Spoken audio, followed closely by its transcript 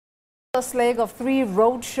First leg of 3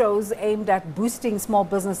 road shows aimed at boosting small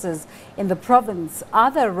businesses in the province.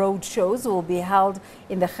 Other road shows will be held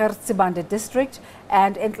in the Gert Sibande District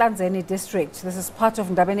and Ehlanzeni District. This is part of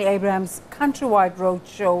Ndabeni-Abrahams' countrywide road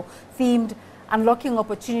show themed Unlocking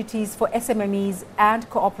Opportunities for SMMEs and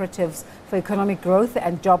Co-operatives for Economic Growth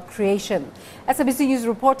and Job Creation. SABC News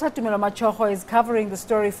reporter Tumelo Machogo is covering the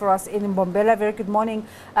story for us in Mbombela. Very good morning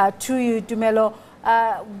to you, Tumelo.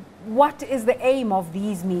 What is the aim of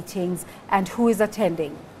these meetings and who is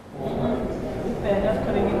attending?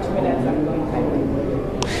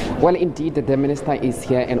 Well, indeed, the Minister is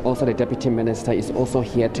here and also the Deputy Minister is also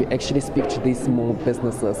here to actually speak to these small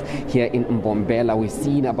businesses here in Mbombela. We've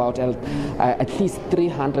seen about at least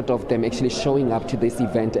 300 of them actually showing up to this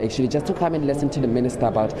event, actually just to come and listen to the Minister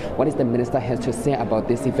about what is the Minister has to say about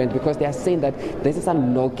this event, because they are saying that this is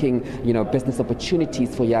unlocking, business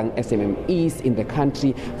opportunities for young SMMEs in the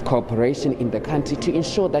country, cooperation in the country, to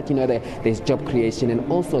ensure that, there's job creation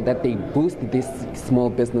and also that they boost these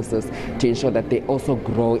small businesses to ensure that they also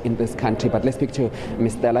grow in this country. But let's speak to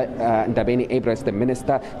Ms. Stella Ndabeni-Abrahams, the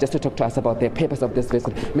Minister, just to talk to us about the purpose of this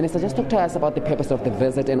visit. Minister, just talk to us about the purpose of the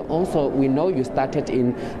visit, and also we know you started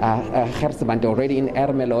in Gert Sibande already, in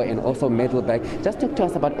Ermelo and also Middelburg. Just talk to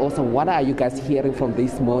us about also what are you guys hearing from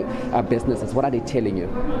these small businesses? What are they telling you?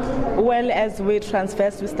 Well, as we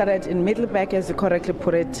transversed, we started in Middelburg, as you correctly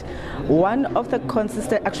put it. Some of the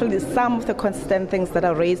consistent things that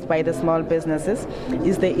are raised by the small businesses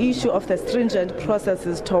is the issue of the stringent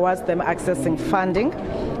processes towards them accessing funding.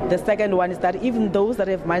 The second one is that even those that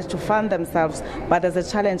have managed to fund themselves, but there's a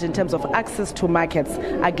challenge in terms of access to markets.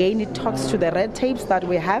 Again, it talks to the red tapes that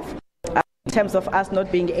we have, in terms of us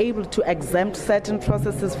not being able to exempt certain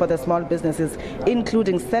processes for the small businesses,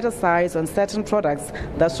 including set-asides on certain products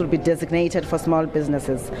that should be designated for small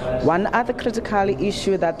businesses. One other critical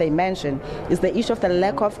issue that they mention is the issue of the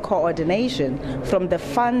lack of coordination from the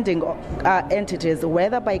funding entities,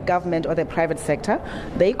 whether by government or the private sector.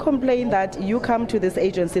 They complain that you come to this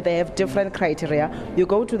agency, they have different criteria, you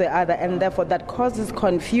go to the other, and therefore that causes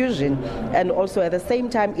confusion, and also at the same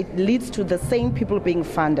time it leads to the same people being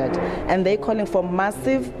funded. And they're calling for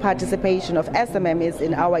massive participation of SMMEs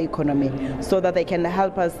in our economy so that they can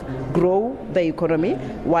help us grow the economy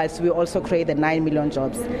whilst we also create the 9 million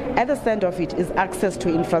jobs. At the center of it is access to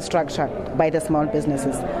infrastructure by the small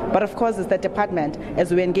businesses. But of course, as the department,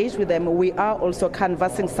 as we engage with them, we are also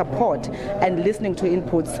canvassing support and listening to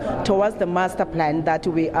inputs towards the master plan that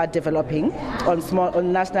we are developing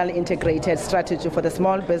on national integrated strategy for the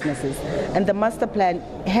small businesses. And the master plan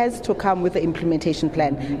has to come with the implementation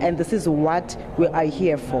plan, and this is what we are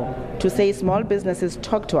here for, to say small businesses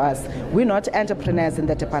talk to us. We're not entrepreneurs in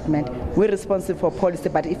the department, we're responsible for policy,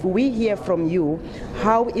 but if we hear from you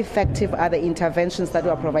how effective are the interventions that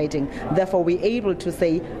we are providing, therefore we're able to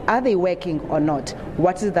say, are they working or not?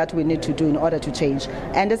 What is that we need to do in order to change?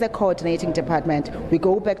 And as a coordinating department, we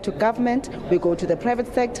go back to government, we go to the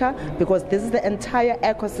private sector, because this is the entire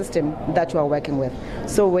ecosystem that we are working with.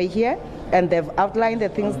 So we're here, and they've outlined the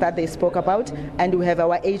things that they spoke about, and we have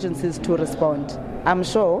our agencies to respond. I'm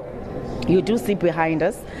sure you do see behind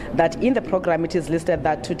us that in the program it is listed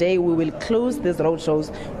that today we will close these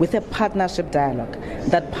roadshows with a partnership dialogue.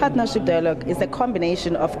 That partnership dialogue is a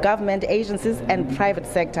combination of government agencies and private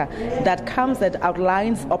sector that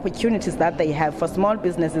outlines opportunities that they have for small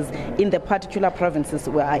businesses in the particular provinces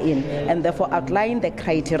we are in, and therefore outline the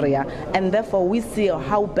criteria, and therefore we see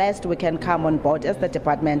how best we can come on board as the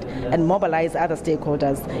department and mobilize other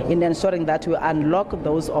stakeholders in ensuring that we unlock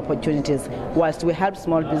those opportunities whilst we help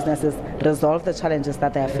small businesses resolve the challenges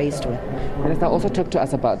that they are faced with. Minister, also talk to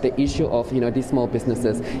us about the issue of these small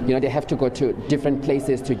businesses. They have to go to different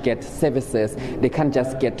places to get services. They can't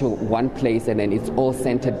just get to one place and then it's all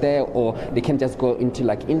centered there, or they can just go into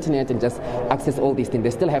internet and just access all these things.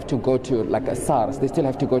 They still have to go to a SARS, they still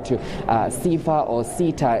have to go to CIFA or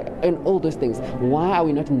CETA and all those things. Why are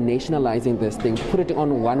we not nationalizing these things, put it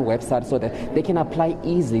on one website so that they can apply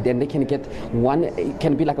easily, then they can get it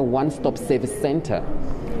can be like a one-stop service center?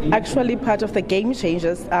 Actually, part of the game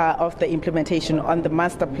changers of the implementation on the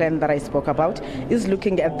master plan that I spoke about is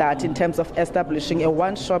looking at that in terms of establishing a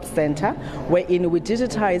one-shop center wherein we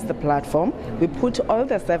digitize the platform. We put all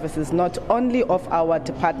the services, not only of our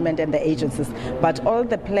department and the agencies, but all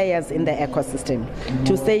the players in the ecosystem.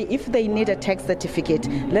 To say if they need a tax certificate,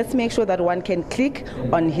 let's make sure that one can click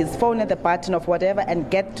on his phone at the button of whatever and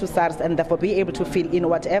get to SARS, and therefore be able to fill in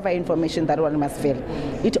whatever information that one must fill.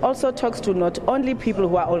 It also talks to not only people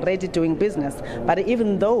who are already doing business, but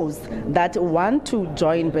even those that want to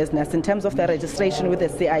join business in terms of their registration with the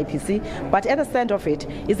CIPC. But at the center of it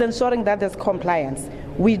is ensuring that there's compliance.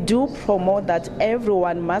 we do promote that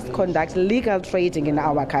everyone must conduct legal trading in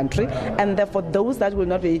our country, and therefore those that will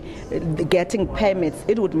not be getting permits,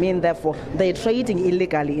 it would mean therefore they're trading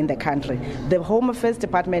illegally in the country. The Home Affairs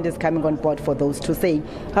Department is coming on board for those to say,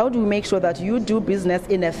 how do we make sure that you do business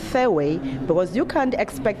in a fair way, because you can't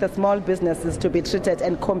expect the small businesses to be treated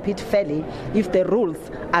and compete fairly if the rules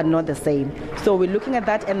are not the same. So we're looking at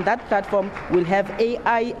that, and that platform will have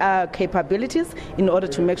AI capabilities in order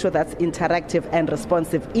to make sure that's interactive and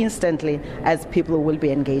responsive instantly as people will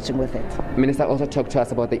be engaging with it. Minister also talked to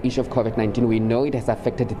us about the issue of COVID-19. We know it has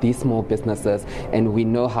affected these small businesses, and we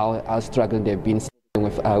know how struggling they've been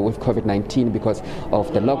with COVID-19 because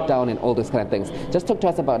of the lockdown and all those kind of things. Just talk to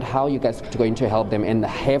us about how you guys are going to help them, and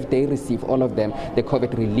have they received, all of them, the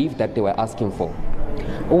COVID relief that they were asking for?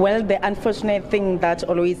 Well, the unfortunate thing that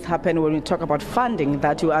always happens when we talk about funding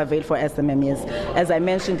that you avail for SMMEs, as I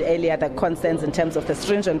mentioned earlier, the concerns in terms of the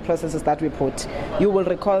stringent processes that we put. You will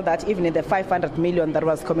recall that even in the 500 million that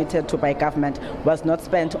was committed to by government was not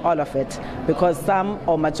spent all of it, because some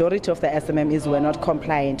or majority of the SMMEs were not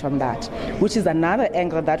compliant on that, which is another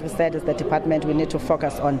angle that we said as the department we need to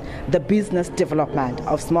focus on, the business development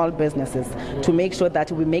of small businesses, to make sure that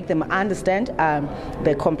we make them understand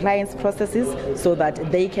the compliance processes so that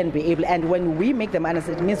they can be able, and when we make them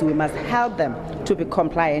understand, it means we must help them to be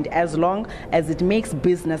compliant as long as it makes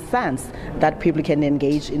business sense that people can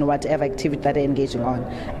engage in whatever activity that they're engaging on.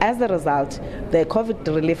 As a result, the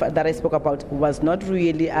COVID relief that I spoke about was not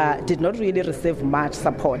really, did not really receive much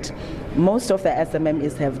support. Most of the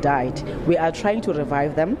SMMEs have died. We are trying to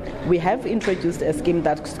revive them. We have introduced a scheme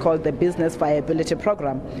that's called the Business Viability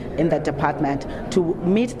Program in the department to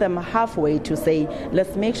meet them halfway, to say,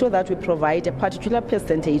 let's make sure that we provide a particular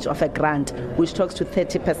percentage of a grant, which talks to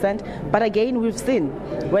 30%. But again, we've seen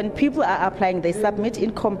when people are applying, they submit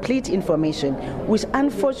incomplete information, which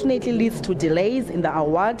unfortunately leads to delays in the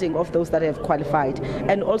awarding of those that have qualified,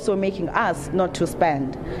 and also making us not to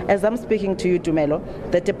spend. As I'm speaking to you, Tumelo,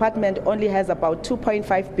 the department only has about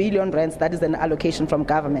 2.5 billion rands, that is an allocation from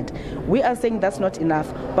government. We are saying that's not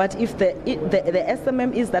enough, but if the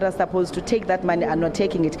SMMEs that are supposed to take that money are not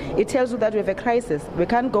taking it, it tells you that we have a crisis. We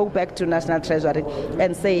can't go back to National Treasury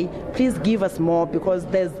and say, please give us more, because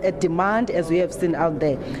there's a demand, as we have seen out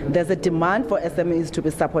there. There's a demand for SMEs to be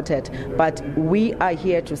supported, but we are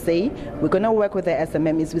here to say we're going to work with the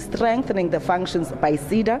SMMEs. We're strengthening the functions by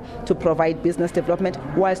SEDA to provide business development,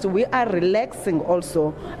 whilst we are relaxing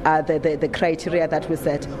also the criteria that we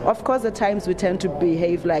set. Of course, at times we tend to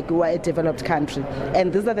behave like we are a developed country,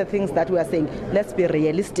 and these are the things that we are saying, let's be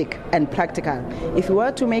realistic and practical. If we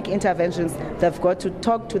were to make interventions, they've got to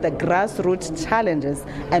talk to the grassroots challenges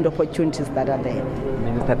and opportunities that are there.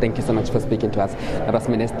 Minister, thank you so much for speaking to us. That was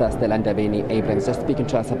Minister Stella Ndabeni-Abrahams just speaking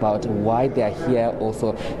to us about why they are here,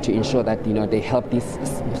 also to ensure that they help these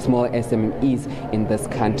small SMEs in this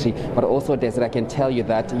country. But also, Desiree, I can tell you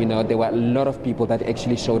that there were a lot of people that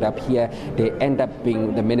actually showed up here. They end up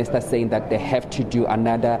being the minister saying that they have to do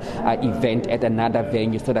another event at another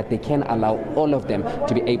venue so that they can allow all of them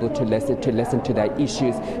to be able to listen to their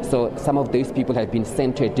issues. So some of those people have been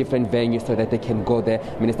sent to a different venue so that they can go there.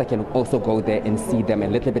 Minister can also go there and see them a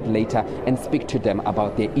little bit later and speak to them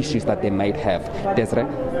about the issues that they might have. Desiree?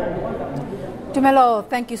 Tumelo,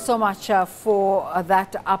 thank you so much for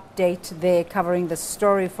that update there, covering the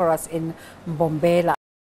story for us in Mbombela.